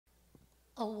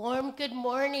A warm good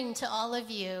morning to all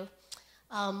of you.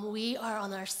 We are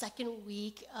on our second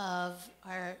week of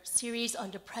our series on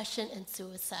depression and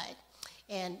suicide.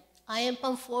 And I am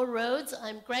Pamphor Rhodes.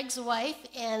 I'm Greg's wife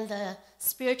and the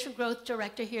spiritual growth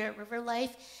director here at River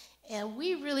Life. And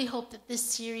we really hope that this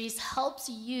series helps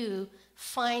you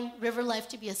find River Life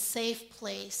to be a safe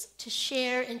place to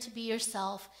share and to be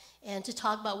yourself and to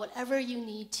talk about whatever you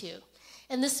need to.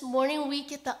 And this morning, we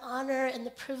get the honor and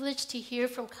the privilege to hear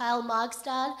from Kyle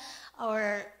Mogstad,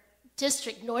 our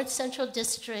district, North Central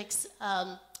District's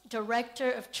Director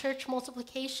of Church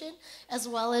Multiplication, as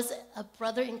well as a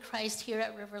brother in Christ here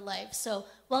at River Life. So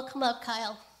welcome up,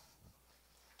 Kyle.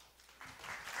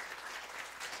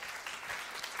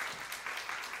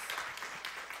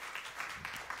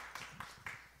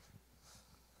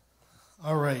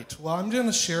 All right. Well, I'm going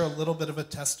to share a little bit of a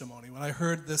testimony. When I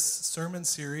heard this sermon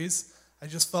series, I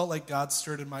just felt like God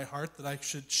stirred in my heart that I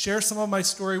should share some of my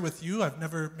story with you. I've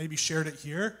never maybe shared it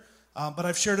here, but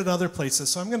I've shared it other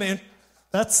places. So I'm going to,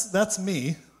 that's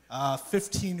me,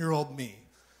 15-year-old me.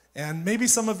 And maybe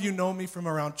some of you know me from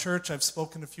around church. I've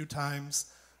spoken a few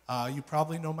times. You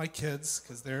probably know my kids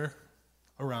because they're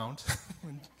around.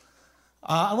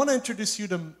 I want to introduce you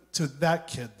to that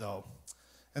kid, though.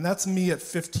 And that's me at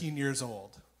 15 years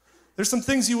old. There's some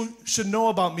things you should know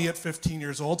about me at 15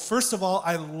 years old. First of all,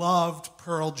 I loved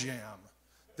Pearl Jam.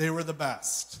 They were the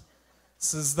best.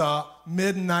 This is the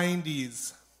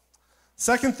mid-90s.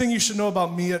 Second thing you should know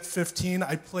about me at 15,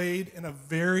 I played in a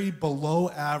very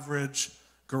below-average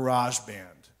garage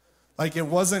band. Like, it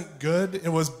wasn't good, it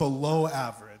was below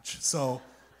average. So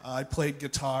I played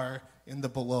guitar in the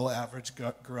below-average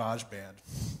garage band.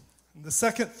 And the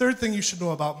third thing you should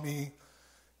know about me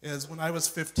is when I was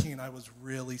 15, I was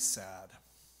really sad.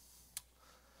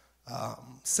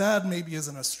 Sad maybe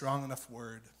isn't a strong enough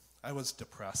word. I was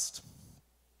depressed.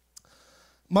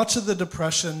 Much of the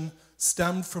depression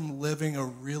stemmed from living a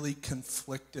really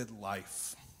conflicted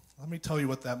life. Let me tell you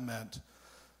what that meant.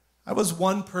 I was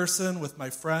one person with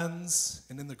my friends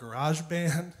and in the garage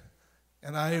band,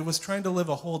 and I was trying to live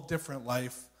a whole different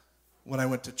life when I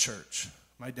went to church.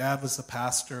 My dad was the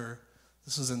pastor.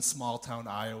 This was in small-town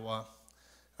Iowa.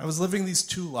 I was living these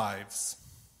two lives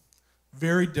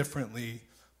very differently,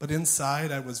 but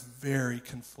inside I was very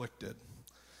conflicted.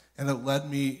 And it led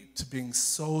me to being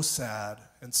so sad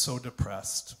and so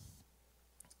depressed.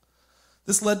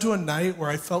 This led to a night where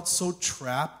I felt so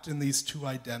trapped in these two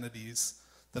identities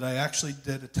that I actually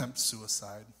did attempt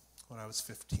suicide when I was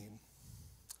 15.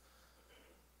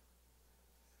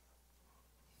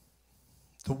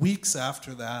 The weeks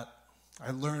after that,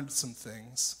 I learned some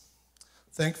things.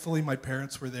 Thankfully, my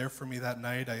parents were there for me that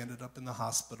night. I ended up in the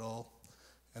hospital,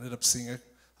 ended up seeing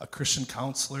a Christian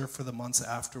counselor for the months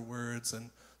afterwards, and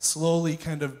slowly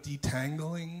kind of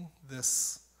detangling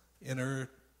this inner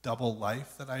double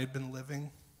life that I had been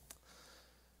living.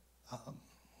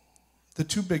 The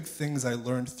two big things I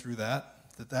learned through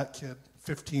that kid,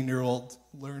 15-year-old,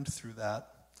 learned through that,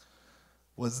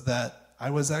 was that I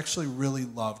was actually really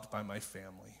loved by my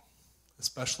family,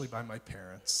 especially by my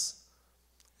parents.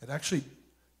 It actually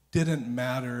didn't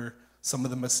matter some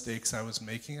of the mistakes I was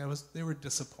making. They were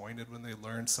disappointed when they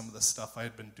learned some of the stuff I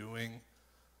had been doing,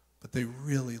 but they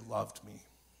really loved me.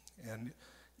 And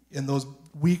in those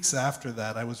weeks after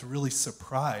that, I was really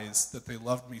surprised that they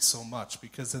loved me so much,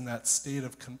 because in that state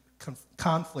of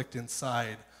conflict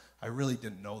inside, I really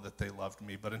didn't know that they loved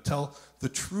me. But until the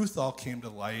truth all came to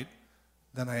light,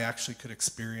 then I actually could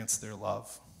experience their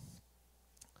love.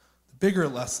 The bigger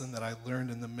lesson that I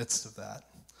learned in the midst of that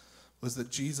was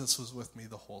that Jesus was with me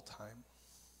the whole time.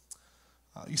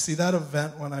 You see, that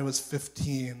event when I was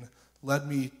 15 led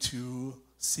me to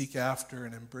seek after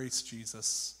and embrace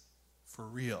Jesus for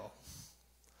real.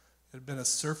 It had been a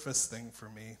surface thing for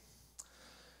me.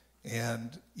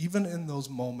 And even in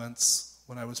those moments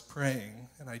when I was praying,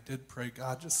 and I did pray,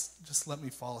 God, just let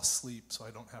me fall asleep so I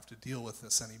don't have to deal with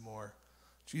this anymore,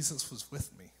 Jesus was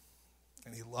with me,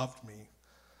 and he loved me.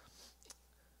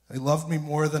 He loved me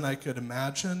more than I could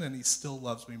imagine, and he still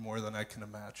loves me more than I can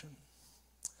imagine.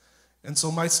 And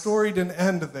so my story didn't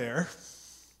end there.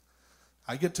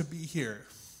 I get to be here.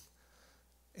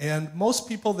 And most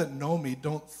people that know me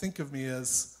don't think of me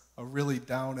as a really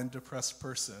down and depressed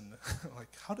person.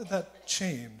 Like, how did that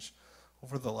change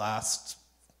over the last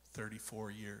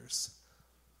 34 years?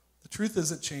 The truth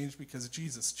is, it changed because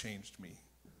Jesus changed me.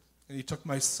 And he took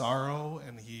my sorrow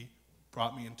and he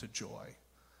brought me into joy.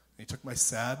 He took my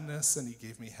sadness and he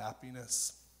gave me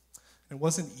happiness. And it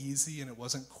wasn't easy and it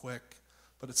wasn't quick,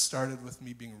 but it started with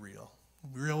me being real.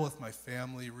 Real with my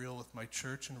family, real with my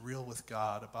church, and real with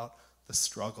God about the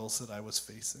struggles that I was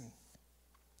facing.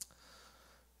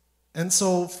 And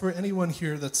so for anyone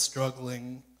here that's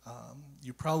struggling,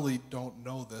 you probably don't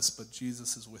know this, but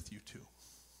Jesus is with you too.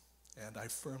 And I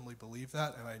firmly believe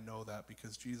that, and I know that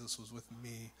because Jesus was with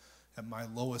me at my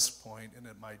lowest point and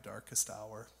at my darkest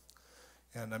hour.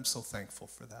 And I'm so thankful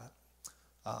for that.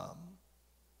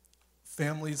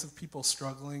 Families of people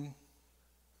struggling,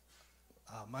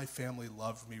 my family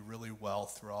loved me really well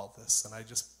through all this, and I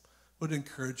just would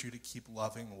encourage you to keep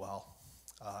loving well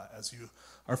as you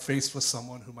are faced with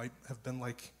someone who might have been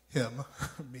like him,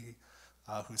 me,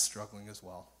 who's struggling as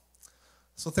well.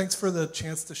 So thanks for the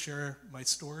chance to share my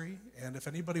story, and if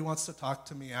anybody wants to talk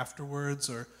to me afterwards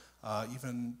or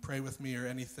even pray with me or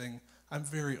anything, I'm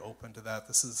very open to that.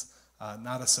 This is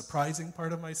not a surprising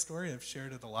part of my story. I've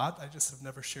shared it a lot. I just have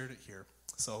never shared it here.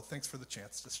 So thanks for the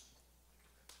chance to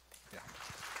yeah.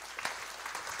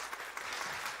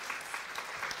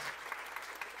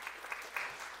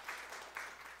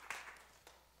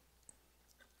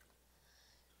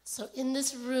 So in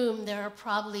this room, there are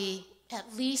probably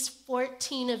at least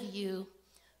 14 of you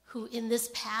who in this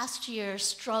past year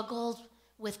struggled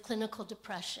with clinical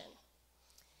depression.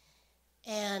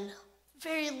 And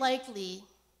very likely,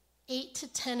 8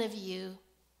 to 10 of you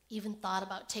even thought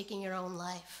about taking your own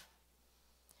life.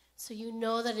 So you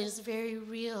know that it is very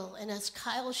real. And as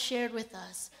Kyle shared with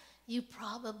us, you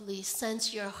probably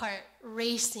sense your heart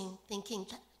racing, thinking,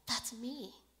 that's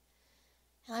me.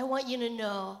 And I want you to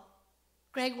know,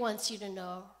 Greg wants you to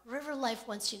know, River Life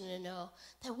wants you to know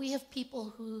that we have people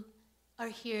who are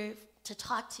here to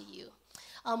talk to you.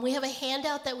 We have a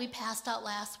handout that we passed out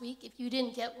last week. If you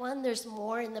didn't get one, there's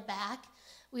more in the back.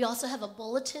 We also have a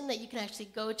bulletin that you can actually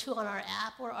go to on our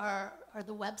app or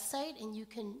the website, and you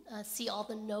can see all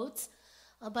the notes.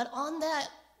 But on that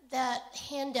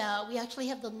handout, we actually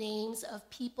have the names of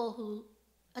people who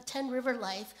attend River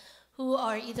Life who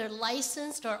are either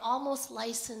licensed or almost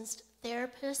licensed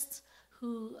therapists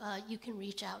who you can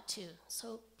reach out to.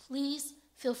 So please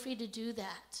feel free to do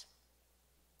that.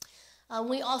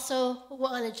 We also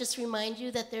want to just remind you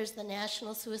that there's the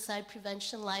National Suicide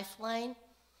Prevention Lifeline,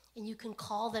 and you can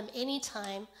call them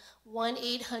anytime,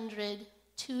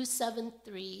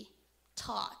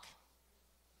 1-800-273-TALK.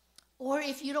 Or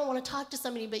if you don't want to talk to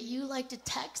somebody, but you like to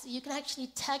text, you can actually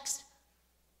text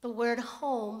the word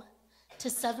home to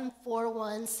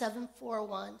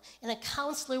 741-741, and a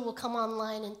counselor will come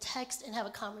online and text and have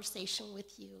a conversation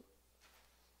with you.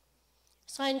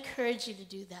 So I encourage you to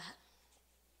do that.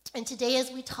 And today, as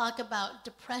we talk about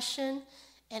depression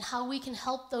and how we can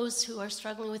help those who are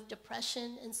struggling with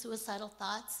depression and suicidal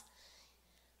thoughts,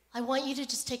 I want you to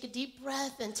just take a deep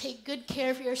breath and take good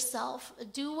care of yourself.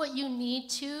 Do what you need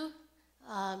to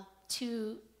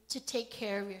take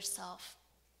care of yourself.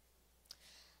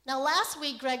 Now, last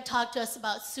week, Greg talked to us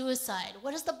about suicide.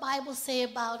 What does the Bible say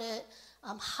about it?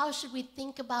 How should we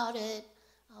think about it?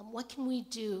 What can we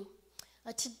do?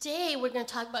 Today, we're going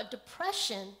to talk about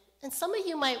depression. And some of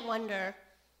you might wonder,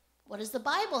 what does the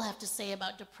Bible have to say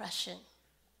about depression?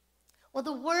 Well,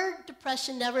 the word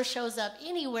depression never shows up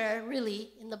anywhere, really,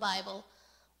 in the Bible.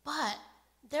 But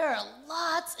there are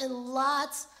lots and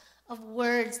lots of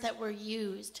words that were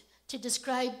used to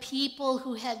describe people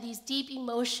who had these deep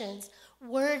emotions.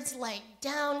 Words like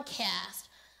downcast,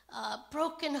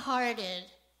 brokenhearted,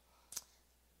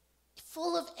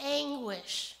 full of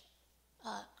anguish,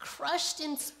 crushed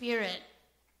in spirit.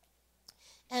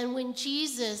 And when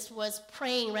Jesus was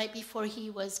praying right before he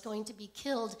was going to be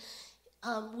killed,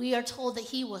 we are told that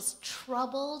he was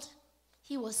troubled,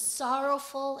 he was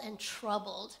sorrowful and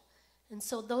troubled. And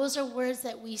so those are words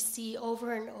that we see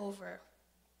over and over.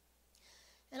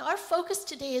 And our focus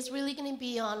today is really going to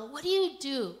be on, what do you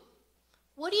do?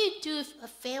 What do you do if a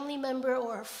family member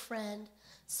or a friend,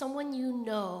 someone you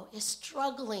know, is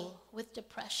struggling with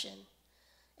depression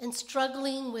and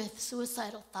struggling with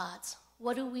suicidal thoughts?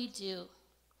 What do we do?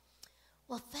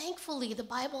 Well, thankfully, the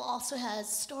Bible also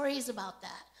has stories about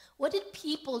that. What did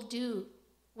people do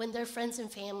when their friends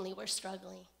and family were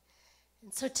struggling?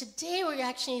 And so today we're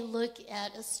actually look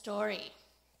at a story.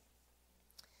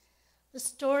 The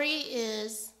story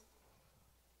is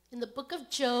in the book of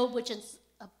Job, which is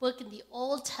a book in the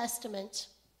Old Testament.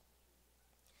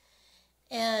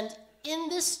 And in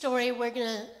this story, we're going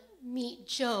to meet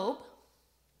Job.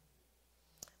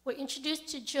 We're introduced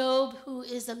to Job, who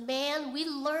is a man. We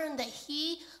learn that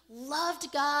he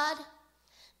loved God,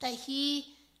 that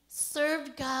he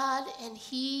served God, and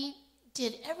he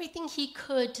did everything he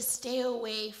could to stay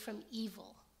away from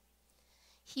evil.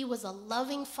 He was a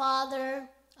loving father,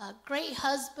 a great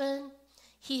husband.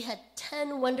 He had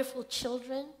 10 wonderful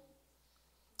children.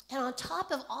 And on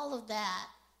top of all of that,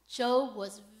 Job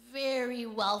was very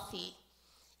wealthy.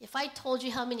 If I told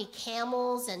you how many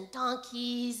camels and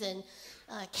donkeys and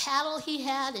cattle he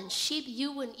had and sheep,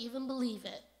 you wouldn't even believe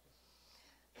it.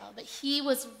 But he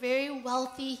was very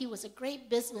wealthy. He was a great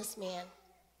businessman.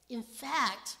 In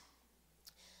fact,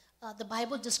 the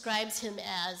Bible describes him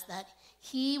as that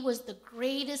he was the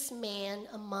greatest man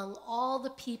among all the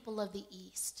people of the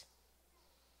East.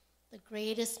 The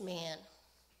greatest man.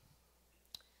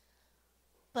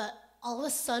 But all of a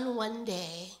sudden one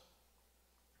day,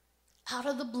 out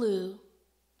of the blue,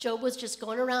 Job was just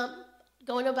going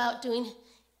about doing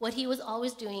what he was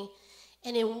always doing.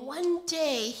 And in one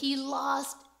day, he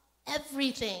lost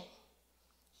everything.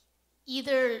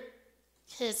 Either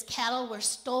his cattle were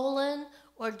stolen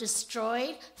or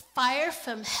destroyed. Fire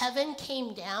from heaven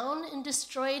came down and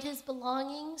destroyed his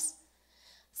belongings.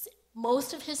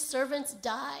 Most of his servants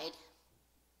died.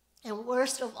 And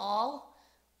worst of all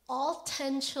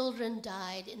 10 children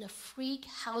died in a freak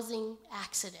housing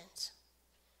accident.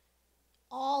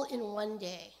 All in one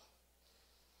day.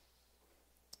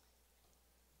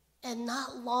 And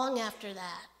not long after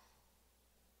that,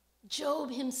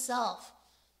 Job himself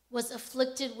was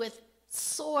afflicted with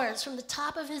sores from the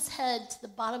top of his head to the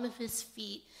bottom of his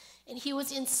feet. And he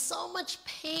was in so much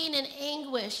pain and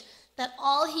anguish that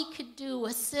all he could do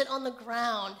was sit on the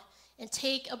ground and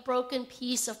take a broken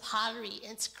piece of pottery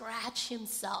and scratch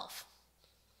himself.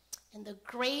 And the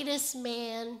greatest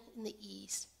man in the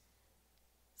East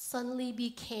suddenly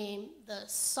became the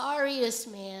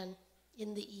sorriest man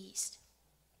in the East.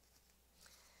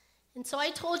 And so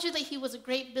I told you that he was a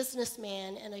great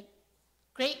businessman and a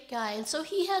great guy. And so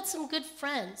he had some good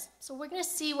friends. So we're going to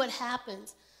see what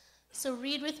happens. So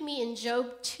read with me in Job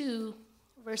 2,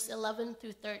 verse 11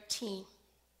 through 13.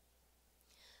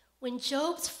 When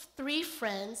Job's 3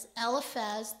 friends,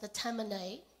 Eliphaz the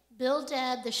Temanite,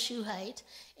 Bildad the Shuhite,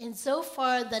 and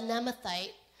Zophar the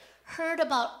Naamathite, heard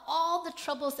about all the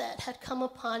troubles that had come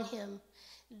upon him,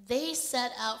 they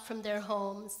set out from their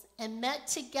homes and met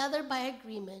together by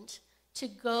agreement to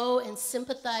go and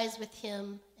sympathize with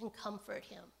him and comfort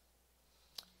him.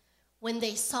 When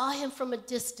they saw him from a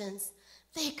distance,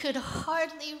 they could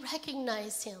hardly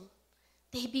recognize him.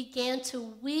 They began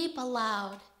to weep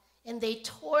aloud, and they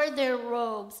tore their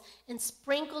robes and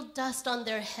sprinkled dust on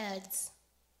their heads.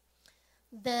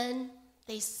 Then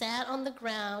they sat on the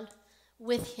ground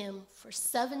with him for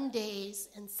 7 days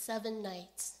and 7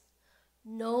 nights.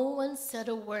 No one said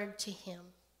a word to him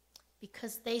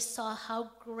because they saw how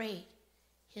great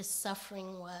his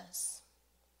suffering was.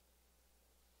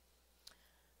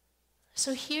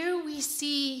 So here we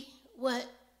see what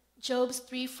Job's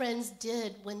 3 friends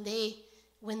did when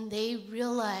they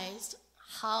realized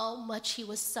how much he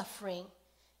was suffering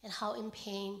and how in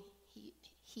pain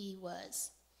he was.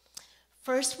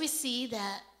 First, we see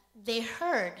that they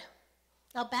heard.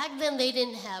 Now, back then, they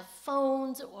didn't have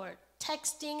phones or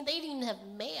texting. They didn't have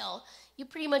mail. You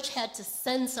pretty much had to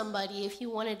send somebody if you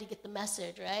wanted to get the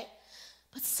message, right?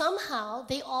 But somehow,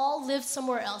 they all lived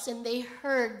somewhere else, and they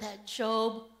heard that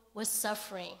Job was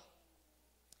suffering.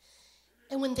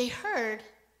 And when they heard,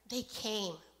 they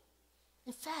came.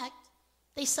 In fact,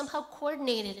 they somehow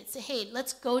coordinated it. Say, hey,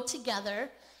 let's go together,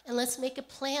 and let's make a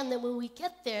plan that when we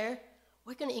get there,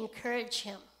 we're going to encourage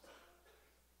him.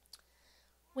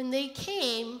 When they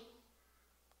came,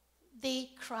 they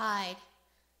cried.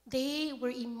 They were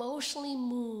emotionally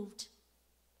moved.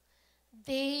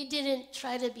 They didn't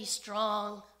try to be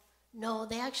strong. No,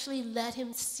 they actually let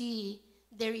him see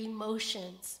their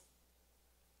emotions.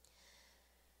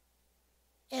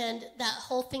 And that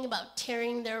whole thing about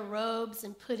tearing their robes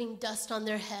and putting dust on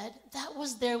their head, that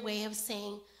was their way of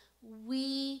saying,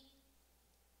 we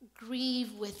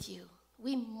grieve with you.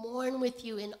 We mourn with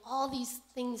you in all these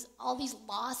things, all these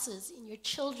losses, in your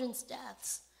children's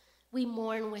deaths. We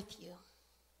mourn with you.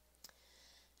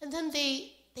 And then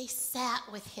they sat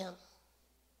with him.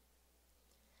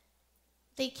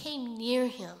 They came near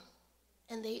him,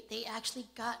 and they actually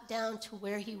got down to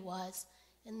where he was,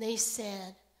 and they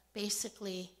said,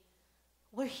 basically,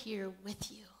 we're here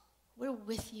with you. We're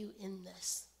with you in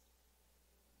this.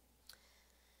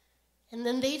 And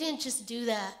then they didn't just do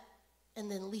that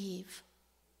and then leave.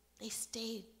 They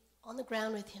stayed on the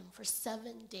ground with him for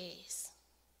 7 days.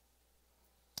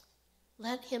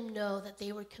 Let him know that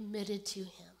they were committed to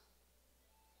him.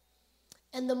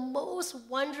 And the most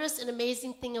wondrous and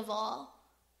amazing thing of all,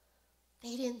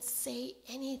 they didn't say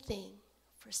anything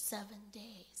for 7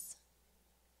 days.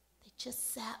 They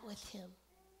just sat with him.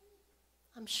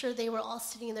 I'm sure they were all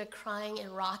sitting there crying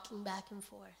and rocking back and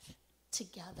forth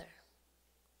together.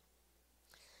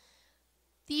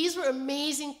 These were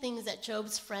amazing things that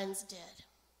Job's friends did,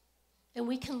 and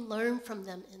we can learn from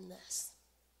them in this.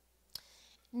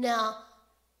 Now,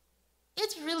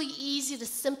 it's really easy to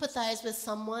sympathize with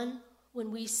someone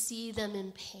when we see them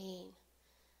in pain.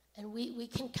 And we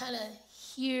can kind of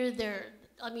hear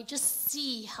just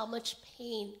see how much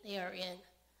pain they are in.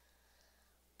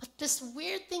 But this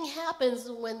weird thing happens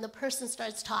when the person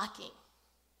starts talking,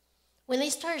 when they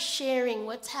start sharing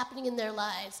what's happening in their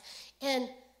lives. And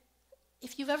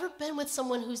if you've ever been with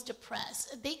someone who's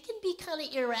depressed, they can be kind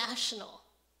of irrational.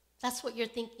 That's what you're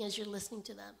thinking as you're listening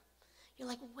to them. You're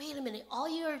like, wait a minute,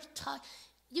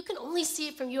 you can only see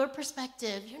it from your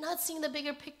perspective. You're not seeing the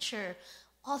bigger picture.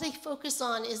 All they focus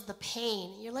on is the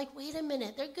pain. You're like, wait a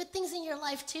minute, there are good things in your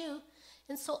life too.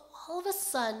 And so all of a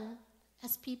sudden,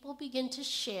 as people begin to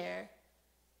share,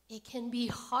 it can be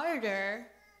harder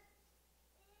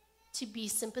to be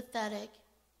sympathetic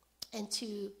and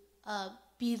to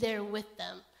be there with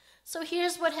them. So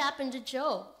here's what happened to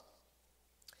Job.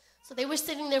 So they were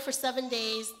sitting there for 7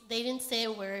 days. They didn't say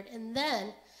a word. And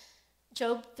then,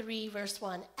 Job 3, verse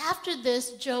 1. After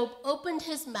this, Job opened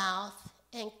his mouth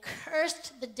and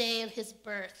cursed the day of his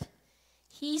birth.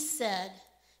 He said,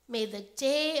 "May the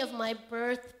day of my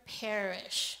birth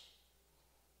perish."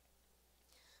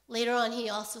 Later on, he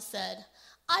also said,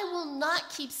 "I will not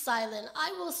keep silent.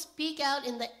 I will speak out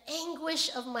in the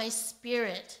anguish of my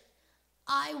spirit.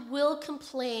 I will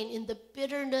complain in the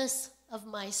bitterness of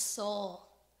my soul."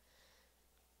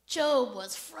 Job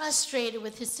was frustrated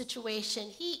with his situation.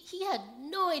 He had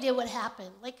no idea what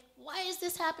happened. Like, why is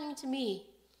this happening to me?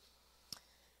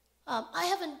 I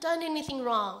haven't done anything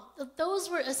wrong. Those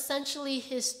were essentially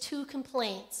his two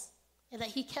complaints that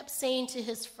he kept saying to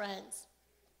his friends.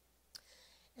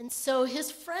 And so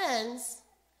his friends,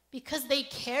 because they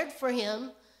cared for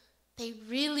him, they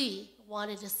really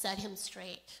wanted to set him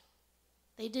straight.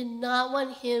 They did not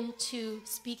want him to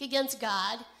speak against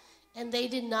God, and they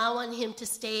did not want him to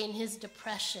stay in his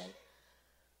depression.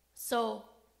 So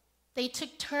they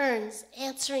took turns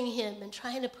answering him and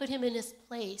trying to put him in his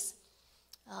place.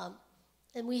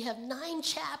 And we have 9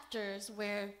 chapters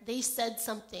where they said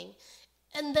something.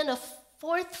 And then a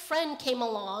 4th friend came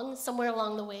along, somewhere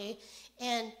along the way,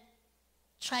 and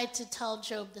tried to tell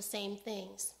Job the same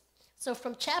things. So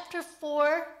from chapter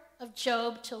 4 of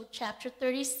Job till chapter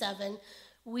 37,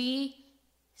 we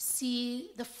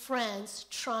see the friends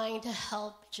trying to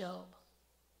help Job.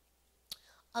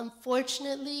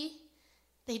 Unfortunately,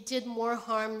 they did more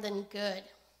harm than good.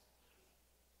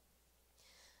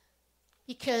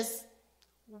 Because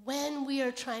when we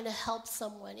are trying to help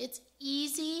someone, it's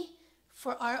easy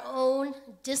for our own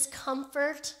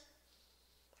discomfort,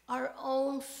 our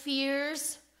own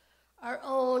fears, our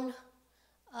own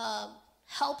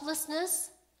helplessness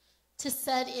to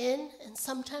set in, and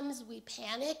sometimes we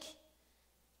panic.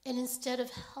 And instead of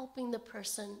helping the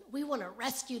person, we want to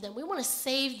rescue them. We want to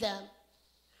save them.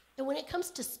 And when it comes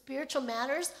to spiritual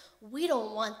matters, we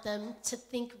don't want them to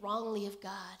think wrongly of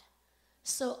God.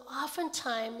 So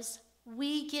oftentimes,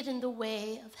 we get in the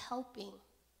way of helping.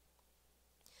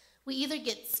 We either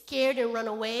get scared and run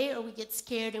away, or we get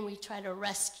scared and we try to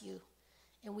rescue.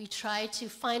 And we try to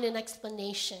find an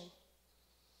explanation.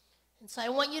 And so I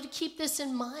want you to keep this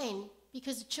in mind,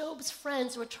 because Job's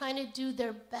friends were trying to do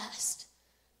their best.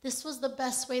 This was the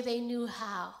best way they knew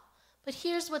how. But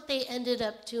here's what they ended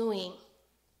up doing.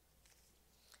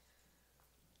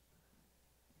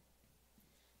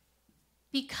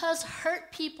 Because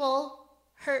hurt people,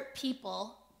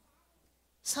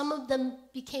 some of them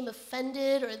became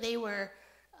offended, or they were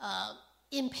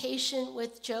impatient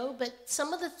with Job. But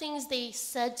some of the things they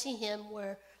said to him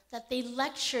were that they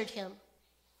lectured him.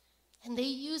 And they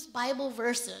used Bible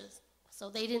verses. So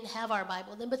they didn't have our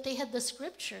Bible then, but they had the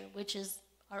scripture, which is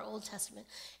our Old Testament.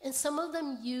 And some of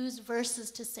them use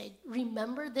verses to say,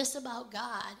 remember this about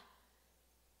God.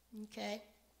 Okay?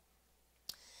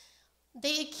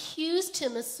 They accused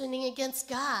him of sinning against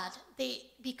God.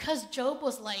 Because Job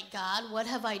was like, God, what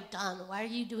have I done? Why are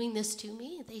you doing this to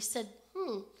me? They said,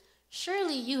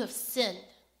 surely you have sinned.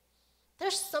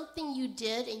 There's something you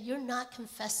did and you're not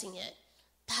confessing it.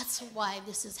 That's why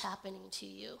this is happening to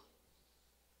you.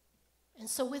 And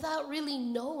so without really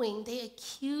knowing, they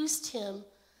accused him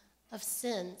of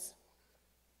sins.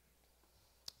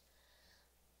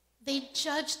 They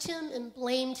judged him and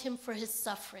blamed him for his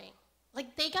suffering.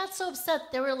 Like, they got so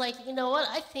upset, they were like, you know what,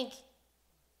 I think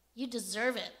you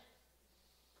deserve it.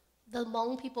 The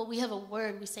Hmong people, we have a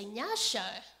word, we say, nyasha.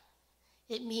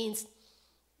 It means,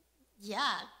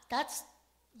 yeah,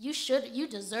 you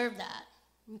deserve that.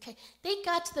 Okay? They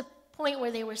got to the point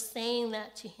where they were saying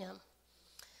that to him.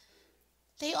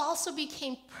 They also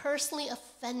became personally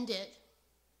offended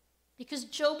because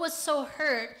Job was so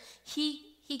hurt, he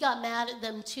got mad at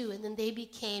them too, and then they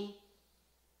became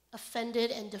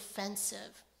offended and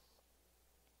defensive.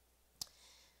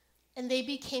 and they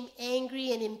became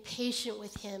angry and impatient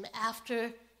with him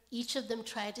after each of them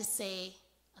tried to say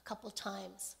a couple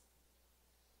times.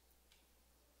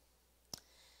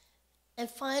 And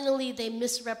finally, they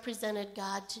misrepresented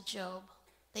God to Job.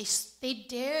 They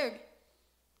dared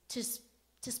to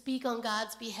speak on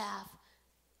God's behalf.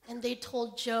 And they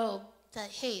told Job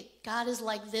that, hey, God is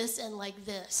like this and like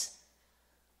this.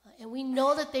 And we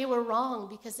know that they were wrong,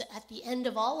 because at the end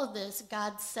of all of this,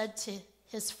 God said to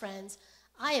his friends,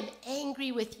 I am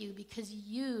angry with you because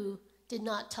you did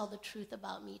not tell the truth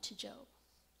about me to Job.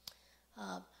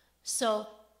 So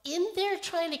in their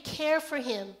trying to care for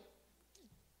him,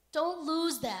 don't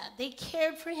lose that. They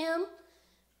cared for him,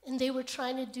 and they were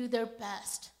trying to do their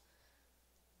best.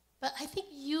 But I think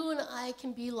you and I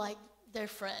can be like their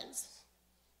friends.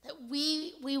 That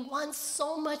we want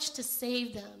so much to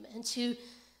save them and to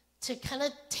kind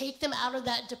of take them out of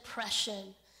that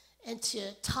depression and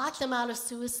to talk them out of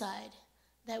suicide,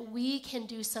 that we can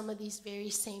do some of these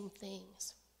very same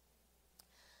things.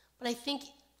 But I think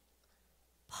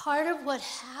part of what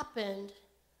happened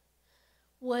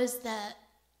was that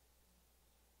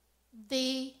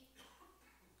they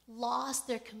lost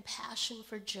their compassion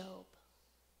for Job.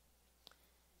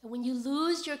 And when you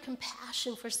lose your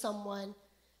compassion for someone,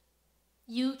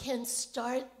 you can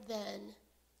start then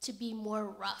to be more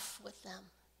rough with them.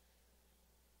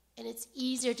 And it's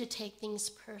easier to take things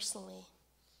personally.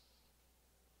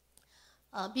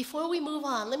 Before we move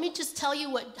on, let me just tell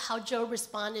you how Job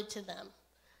responded to them.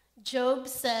 Job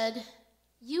said,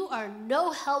 "You are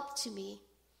no help to me."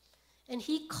 And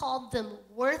he called them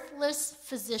worthless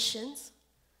physicians.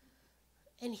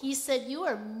 And he said, "You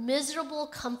are miserable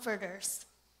comforters."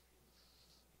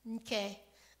 Okay,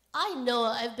 I know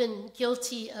I've been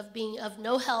guilty of being of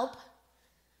no help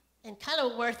and kind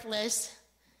of worthless,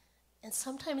 and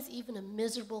sometimes even a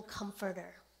miserable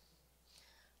comforter.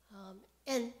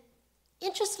 And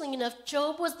interestingly enough,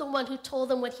 Job was the one who told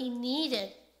them what he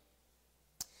needed.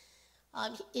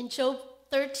 In Job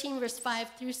 13, verse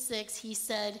 5 through 6, he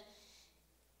said,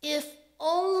 "If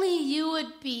only you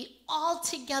would be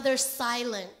altogether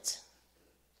silent.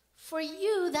 For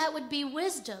you, that would be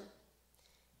wisdom.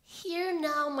 Hear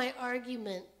now my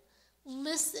argument.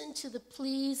 Listen to the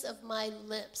pleas of my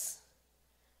lips."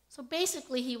 So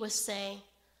basically he was saying,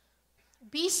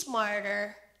 be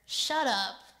smarter, shut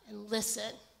up, and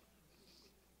listen.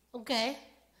 Okay?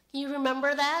 Can you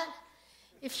remember that?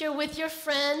 If you're with your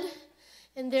friend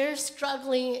and they're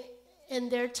struggling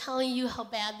and they're telling you how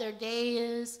bad their day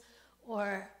is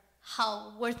or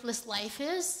how worthless life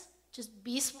is, just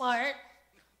be smart,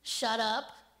 shut up,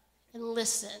 and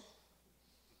listen.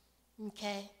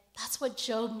 Okay? That's what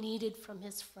Job needed from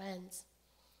his friends.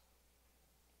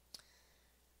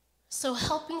 So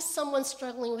helping someone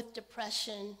struggling with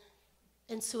depression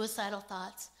and suicidal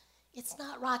thoughts, it's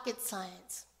not rocket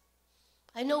science.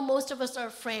 I know most of us are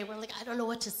afraid. We're like, I don't know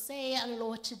what to say. I don't know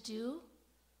what to do.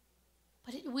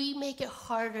 But we make it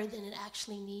harder than it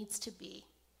actually needs to be.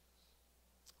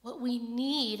 What we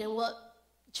need, and what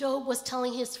Job was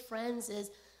telling his friends,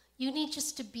 is you need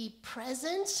just to be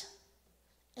present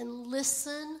and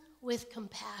listen with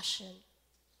compassion.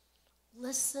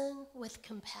 Listen with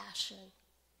compassion.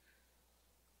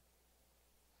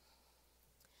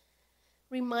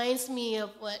 Reminds me of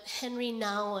what Henry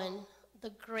Nouwen,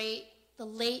 the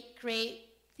late great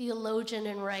theologian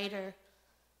and writer,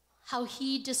 how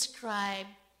he described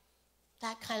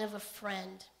that kind of a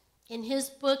friend. In his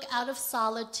book, Out of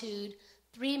Solitude,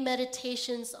 3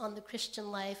 Meditations on the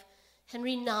Christian Life,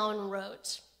 Henry Nouwen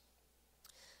wrote,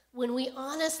 "When we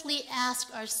honestly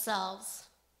ask ourselves,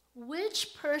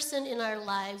 which person in our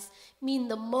lives mean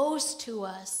the most to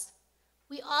us,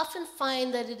 we often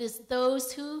find that it is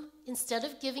those who, instead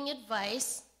of giving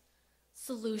advice,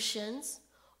 solutions,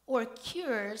 or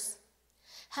cures,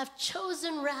 have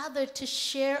chosen rather to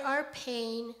share our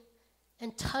pain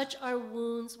and touch our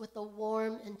wounds with a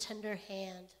warm and tender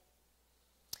hand.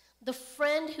 The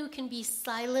friend who can be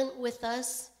silent with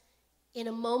us in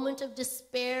a moment of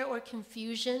despair or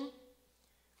confusion,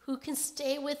 who can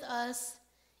stay with us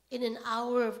in an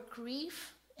hour of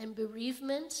grief and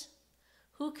bereavement,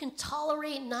 who can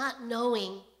tolerate not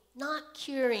knowing, not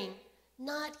curing,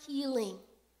 not healing,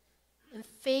 and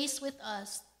face with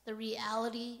us the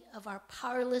reality of our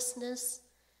powerlessness,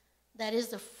 that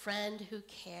is a friend who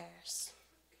cares."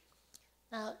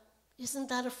 Now, isn't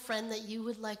that a friend that you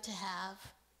would like to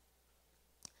have?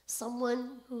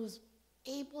 Someone who's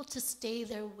able to stay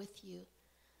there with you,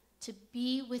 to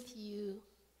be with you,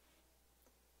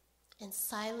 and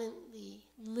silently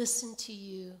listen to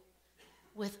you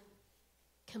with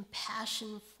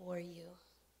compassion for you.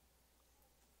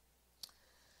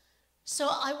 So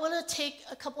I want to take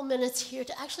a couple minutes here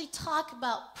to actually talk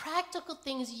about practical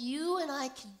things you and I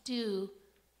could do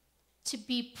to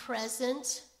be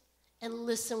present and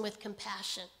listen with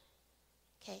compassion.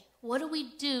 Okay, what do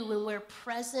we do when we're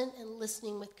present and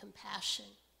listening with compassion?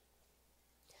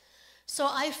 So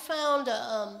I found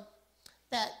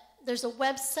that there's a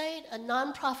website, a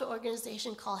nonprofit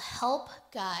organization called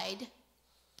helpguide.org,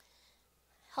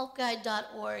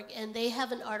 and they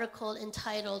have an article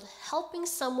entitled Helping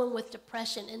Someone with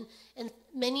Depression, and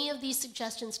many of these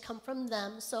suggestions come from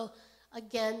them. So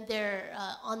again, they're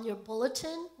on your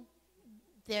bulletin.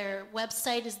 Their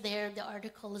website is there. The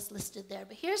article is listed there.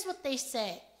 But here's what they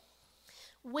say.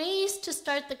 Ways to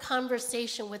start the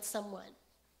conversation with someone.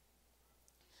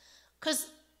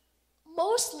 Because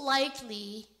most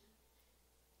likely,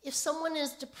 if someone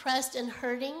is depressed and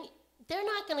hurting, they're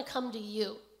not going to come to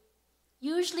you.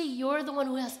 Usually you're the one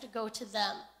who has to go to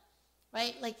them,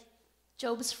 right? Like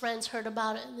Job's friends heard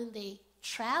about it and then they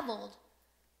traveled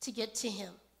to get to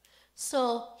him.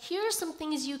 So here are some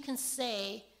things you can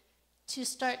say to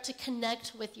start to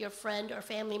connect with your friend or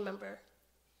family member.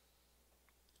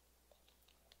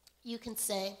 You can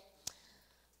say,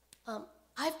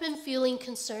 I've been feeling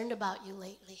concerned about you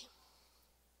lately.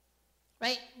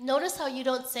 Right? Notice how you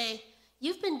don't say,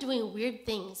 you've been doing weird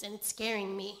things and it's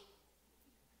scaring me.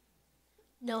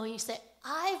 No, you say,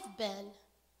 I've been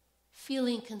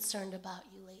feeling concerned about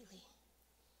you lately.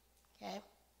 Okay?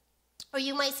 Or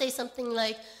you might say something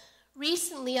like,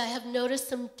 recently I have noticed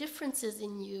some differences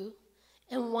in you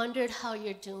and wondered how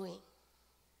you're doing.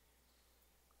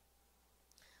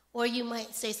 Or you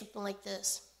might say something like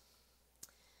this.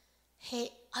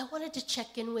 Hey, I wanted to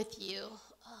check in with you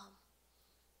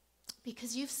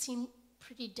because you've seemed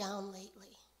pretty down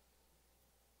lately.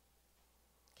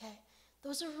 Okay?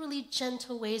 Those are really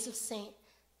gentle ways of saying,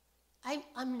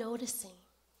 I'm noticing.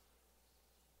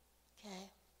 Okay?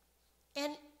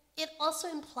 And it also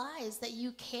implies that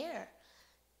you care.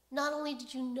 Not only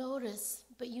did you notice,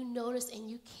 but you notice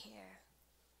and you care.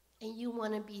 And you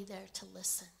want to be there to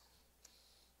listen.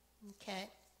 Okay?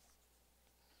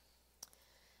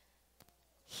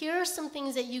 Here are some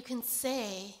things that you can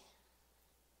say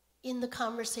in the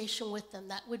conversation with them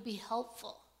that would be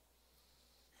helpful.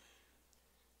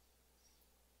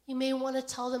 You may want to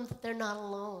tell them that they're not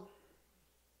alone.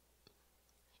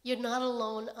 You're not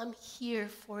alone. I'm here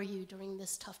for you during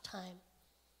this tough time.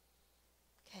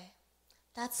 Okay?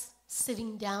 That's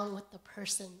sitting down with the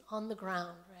person on the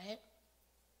ground, right?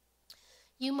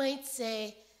 You might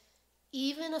say,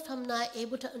 even if I'm not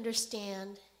able to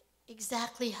understand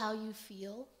exactly how you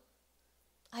feel,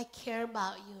 I care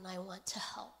about you and I want to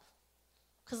help.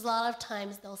 Because a lot of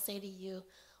times they'll say to you,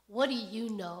 what do you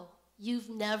know? You've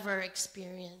never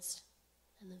experienced,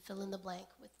 and then fill in the blank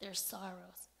with their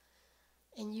sorrows.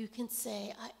 And you can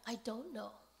say, I don't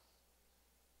know,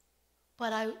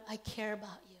 but I care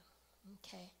about you,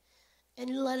 okay?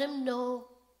 And let them know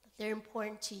that they're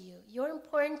important to you. You're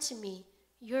important to me.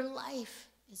 Your life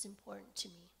is important to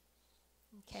me,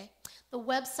 okay? The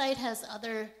website has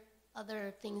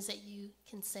other things that you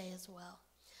can say as well.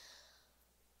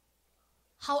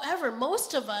 However,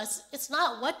 most of us, it's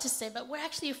not what to say, but we're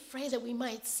actually afraid that we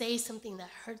might say something that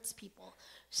hurts people.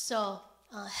 So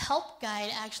Help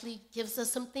Guide actually gives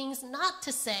us some things not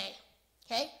to say,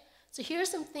 okay? So here are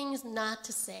some things not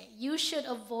to say. You should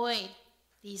avoid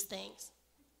these things.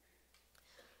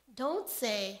 Don't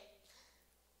say,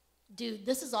 dude,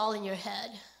 this is all in your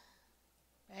head,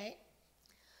 right?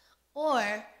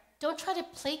 Or don't try to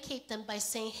placate them by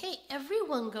saying, hey,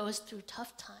 everyone goes through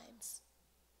tough times.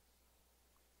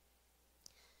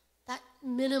 That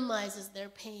minimizes their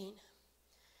pain.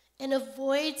 And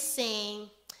avoid saying,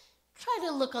 try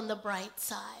to look on the bright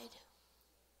side.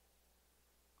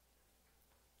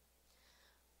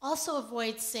 Also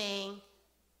avoid saying,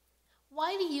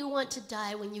 why do you want to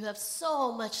die when you have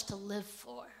so much to live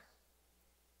for?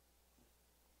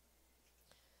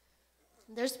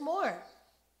 There's more.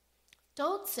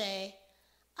 Don't say,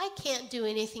 I can't do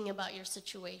anything about your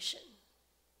situation.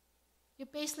 You're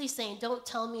basically saying, don't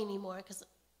tell me anymore because it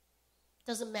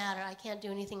doesn't matter. I can't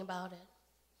do anything about it.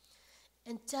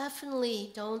 And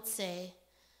definitely don't say,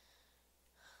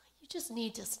 you just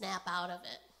need to snap out of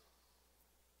it.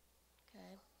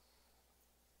 Okay?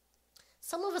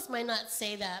 Some of us might not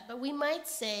say that, but we might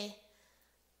say,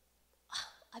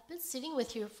 I've been sitting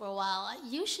with you for a while.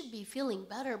 You should be feeling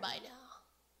better by now.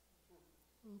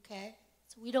 Okay?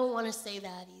 So we don't want to say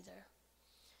that either.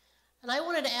 And I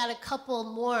wanted to add a couple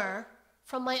more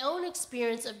from my own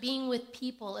experience of being with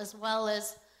people as well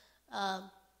as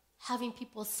having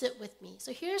people sit with me.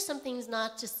 So here are some things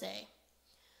not to say.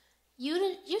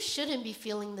 You shouldn't be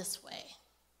feeling this way.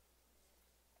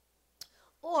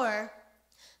 Or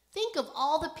think of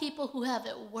all the people who have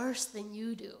it worse than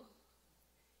you do.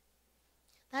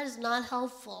 That is not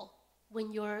helpful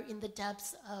when you're in the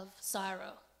depths of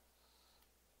sorrow.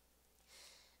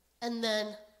 And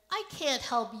then, I can't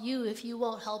help you if you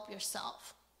won't help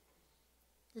yourself.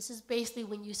 This is basically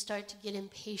when you start to get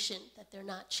impatient that they're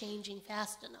not changing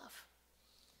fast enough.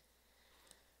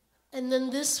 And then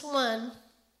this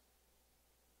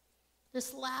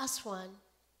last one,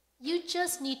 you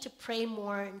just need to pray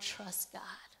more and trust God.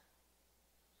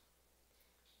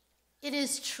 It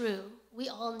is true, we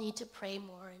all need to pray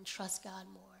more and trust God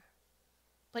more.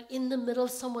 But in the middle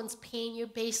of someone's pain, you're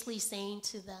basically saying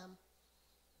to them,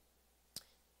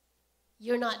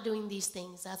 you're not doing these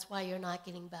things, that's why you're not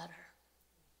getting better.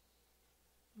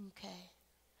 Okay.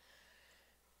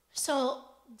 So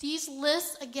these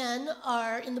lists, again,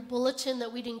 are in the bulletin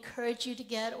that we'd encourage you to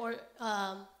get, or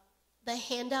the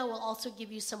handout will also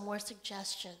give you some more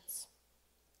suggestions.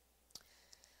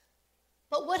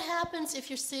 But what happens if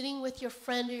you're sitting with your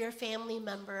friend or your family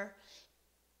member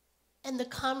and the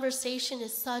conversation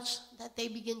is such that they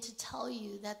begin to tell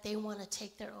you that they want to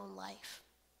take their own life?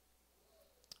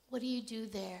 What do you do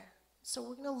there? So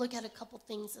we're going to look at a couple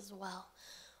things as well.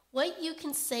 What you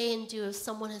can say and do if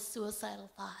someone has suicidal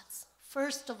thoughts.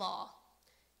 First of all,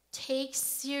 take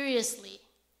seriously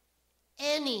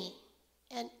any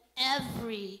and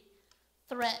every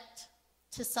threat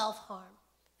to self-harm.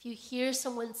 If you hear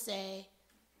someone say,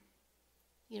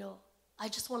 I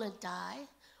just want to die,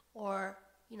 or,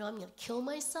 I'm going to kill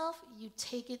myself, you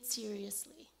take it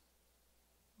seriously.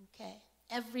 Okay?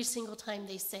 Every single time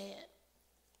they say it.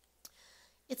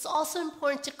 It's also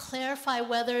important to clarify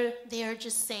whether they are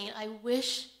just saying, I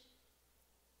wish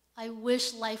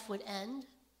life would end,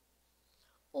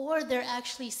 or they're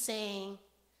actually saying,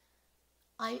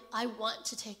 I want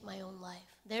to take my own life.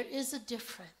 There is a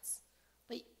difference,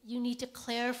 but you need to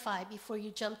clarify before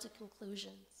you jump to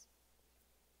conclusions.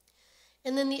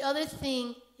 And then the other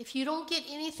thing, if you don't get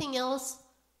anything else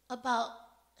about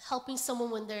helping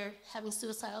someone when they're having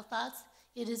suicidal thoughts,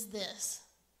 it is this.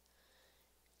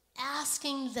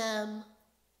 Asking them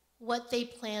what they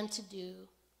plan to do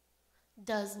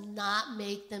does not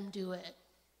make them do it.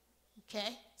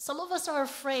 Okay? Some of us are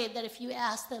afraid that if you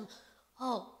ask them,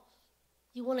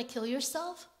 you want to kill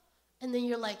yourself? And then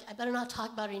you're like, I better not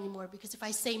talk about it anymore, because if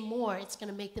I say more, it's going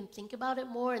to make them think about it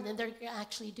more, and then they're going to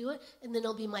actually do it, and then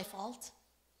it'll be my fault.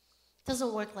 It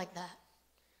doesn't work like that.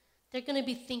 They're going to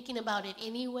be thinking about it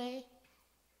anyway.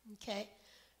 Okay?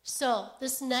 So,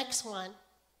 this next one,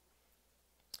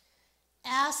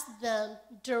 ask them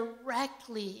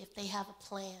directly if they have a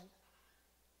plan.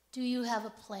 Do you have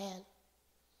a plan?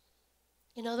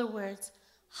 In other words,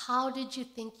 how did you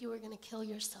think you were going to kill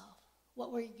yourself?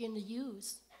 What were you going to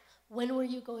use? When were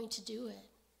you going to do it?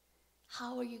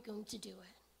 How are you going to do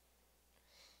it?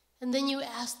 And then you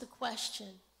ask the question,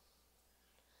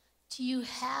 do you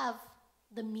have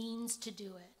the means to do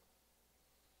it?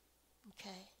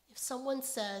 Okay. If someone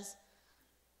says,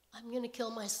 I'm going to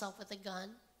kill myself with a gun,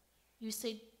 you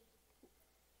say,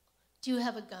 do you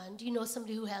have a gun? Do you know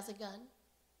somebody who has a gun?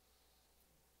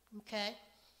 Okay.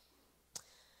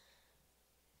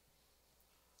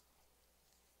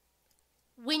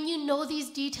 When you know these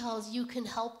details, you can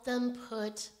help them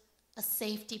put a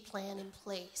safety plan in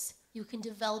place. You can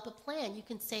develop a plan. You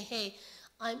can say, hey,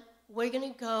 we're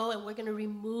going to go and we're going to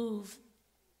remove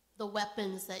the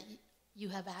weapons that you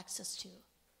have access to.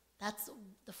 That's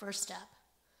the first step.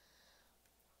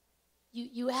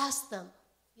 You ask them,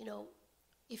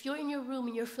 if you're in your room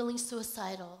and you're feeling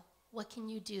suicidal, what can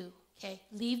you do? Okay,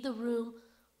 leave the room,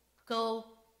 go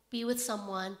be with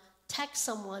someone, text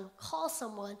someone, call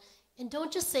someone, and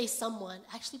don't just say someone,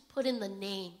 actually put in the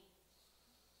name.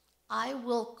 I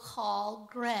will call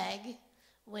Greg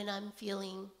when I'm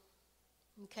feeling,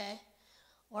 okay?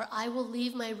 Or I will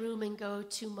leave my room and go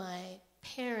to my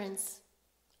parents'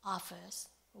 office,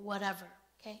 or whatever,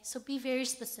 okay? So be very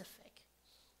specific.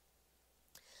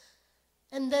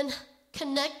 And then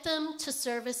connect them to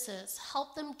services.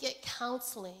 Help them get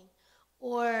counseling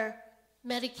or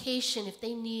medication if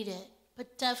they need it,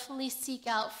 but definitely seek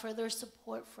out further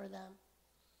support for them.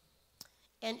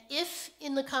 And if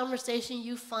in the conversation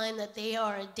you find that they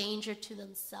are a danger to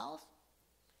themselves,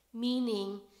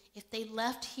 meaning if they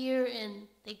left here and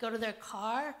they go to their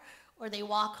car or they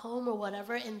walk home or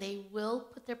whatever and they will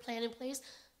put their plan in place,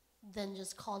 then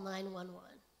just call 911.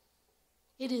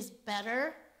 It is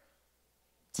better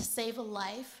to save a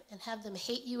life and have them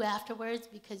hate you afterwards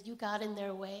because you got in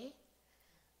their way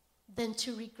than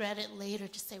to regret it later,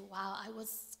 to say, wow, I was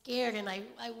scared and I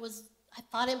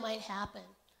thought it might happen.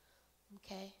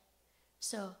 Okay?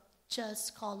 So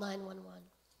just call 911.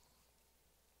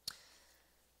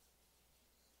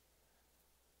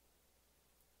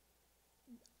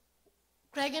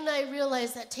 Greg and I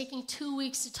realized that taking 2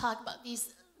 weeks to talk about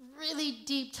these really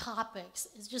deep topics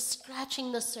is just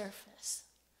scratching the surface.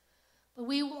 But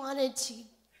we wanted to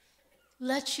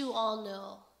let you all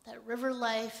know that River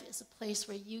Life is a place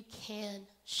where you can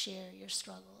share your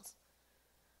struggles.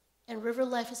 And River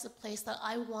Life is a place that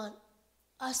I want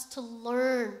us to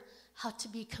learn how to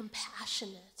be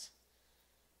compassionate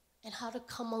and how to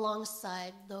come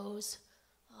alongside those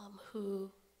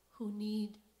who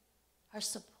need our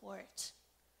support.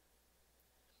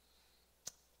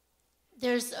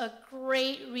 There's a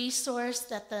great resource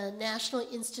that the National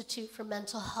Institute for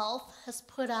Mental Health has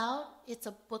put out. It's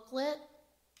a booklet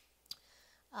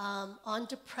on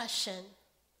depression,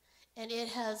 and it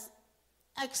has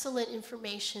excellent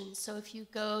information. So if you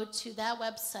go to that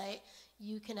website,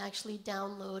 you can actually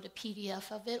download a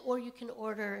PDF of it, or you can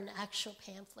order an actual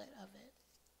pamphlet of it.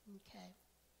 Okay.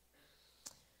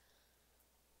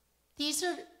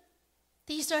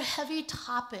 These are heavy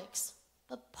topics,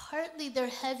 but partly they're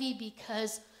heavy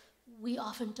because we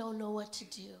often don't know what to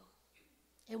do.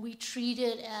 And we treat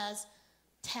it as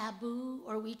taboo,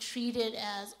 or we treat it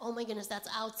as, oh my goodness, that's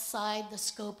outside the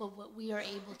scope of what we are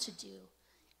able to do.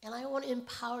 And I want to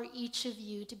empower each of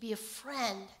you to be a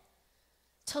friend,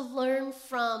 to learn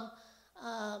from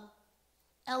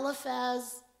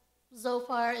Eliphaz,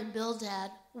 Zophar, and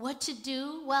Bildad what to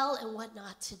do well and what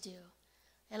not to do.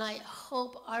 And I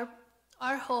hope,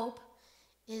 our hope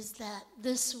is that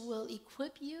this will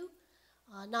equip you,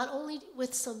 not only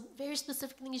with some very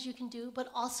specific things you can do, but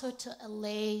also to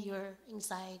allay your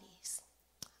anxieties.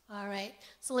 All right,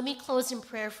 so let me close in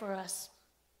prayer for us.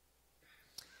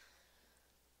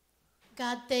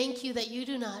 God, thank you that you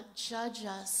do not judge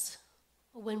us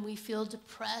when we feel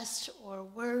depressed or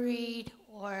worried,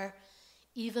 or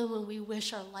even when we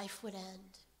wish our life would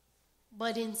end.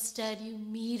 But instead, you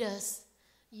meet us.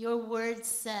 Your word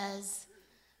says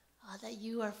that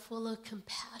you are full of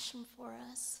compassion for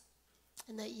us,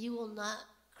 and that you will not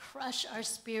crush our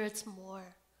spirits more.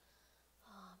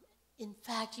 In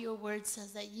fact, your word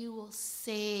says that you will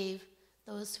save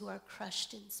those who are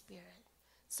crushed in spirit.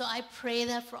 So I pray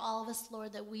that for all of us,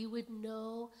 Lord, that we would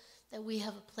know that we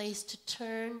have a place to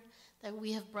turn, that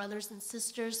we have brothers and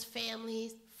sisters,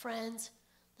 families, friends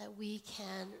that we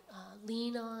can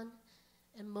lean on.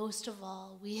 And most of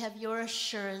all, we have your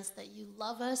assurance that you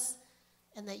love us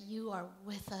and that you are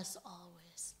with us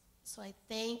always. So I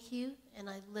thank you, and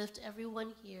I lift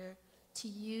everyone here to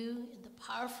you in the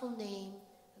powerful name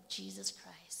of Jesus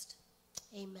Christ.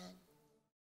 Amen.